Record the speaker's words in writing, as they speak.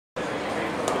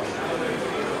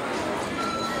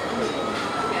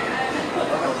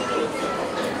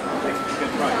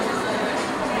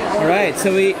right,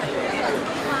 so we're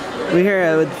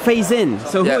here with Fazein.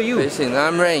 So who are you? Fazein.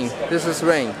 I'm Rain. This is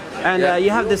Rain. And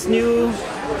you have this new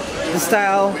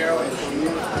style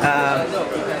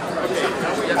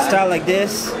like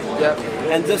this. Yep.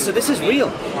 And so this is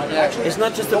real. It's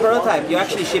not just a prototype. You're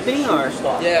actually shipping, or?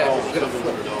 Yeah.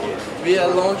 We are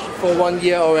launched for 1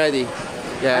 year already.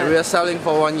 Yeah, we are selling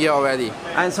for 1 year already.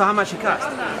 And so how much it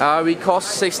cost? We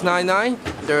cost $699,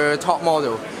 the top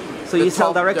model. So you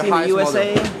sell directly in the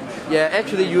USA? Model. Yeah,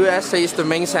 actually USA is the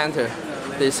main center.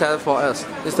 They sell it for us.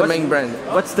 It's the main brand.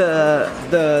 What's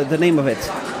the name of it?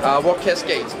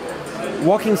 RocketSkates.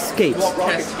 Walking skates.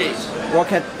 RocketSkates.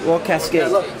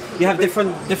 RocketSkates. You have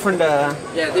different.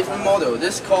 Yeah, different model.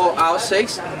 This is called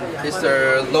R6. It's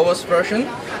the lowest version.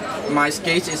 My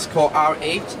skate is called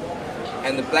R8,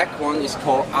 and the black one is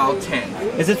called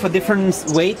R10. Is it for different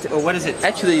weight, or what is it?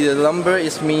 Actually, the number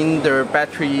is mean the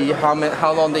battery,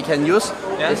 how long they can use.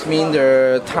 Yeah. It mean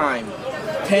the time.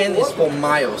 10 is for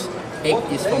miles. 8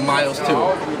 is for miles too.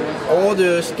 All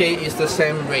the skate is the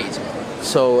same weight,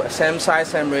 so same size,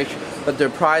 same range, but the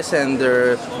price and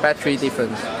the battery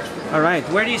different. All right.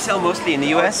 Where do you sell mostly, in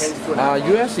the US?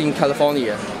 US in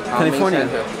California. California.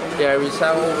 Yeah, we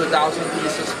sell over 1,000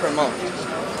 pieces per month.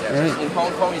 Yeah. Right. In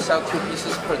Hong Kong, we sell 2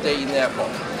 pieces per day in the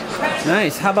airport.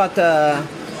 Nice. How about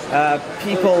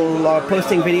people are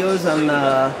posting videos on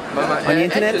the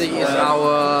internet? Actually, it's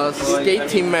our skate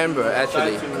team member.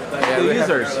 Actually, The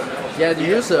users. Yeah, the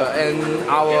user and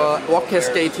our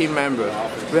RocketSkate team member.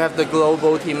 We have the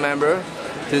global team member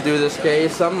to do the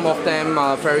skate. Some of them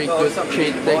are very good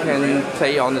cheat. They can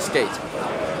play on the skate.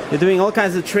 You're doing all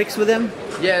kinds of tricks with them?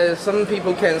 Yeah, some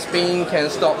people can spin, can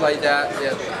stop like that.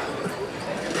 Yeah.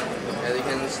 Yeah, they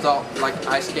can stop like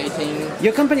ice skating.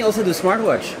 Your company also does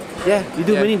smartwatch. Yeah. You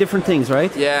do many different things,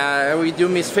 right? Yeah, we do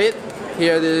Misfit.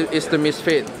 Here is the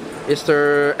Misfit. It's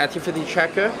the activity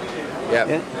tracker.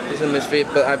 Yeah. It's a Misfit,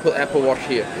 but I put Apple Watch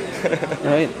here.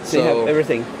 Right. So you have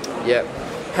everything. Yeah.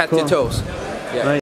 Head to toes. Yeah. Right.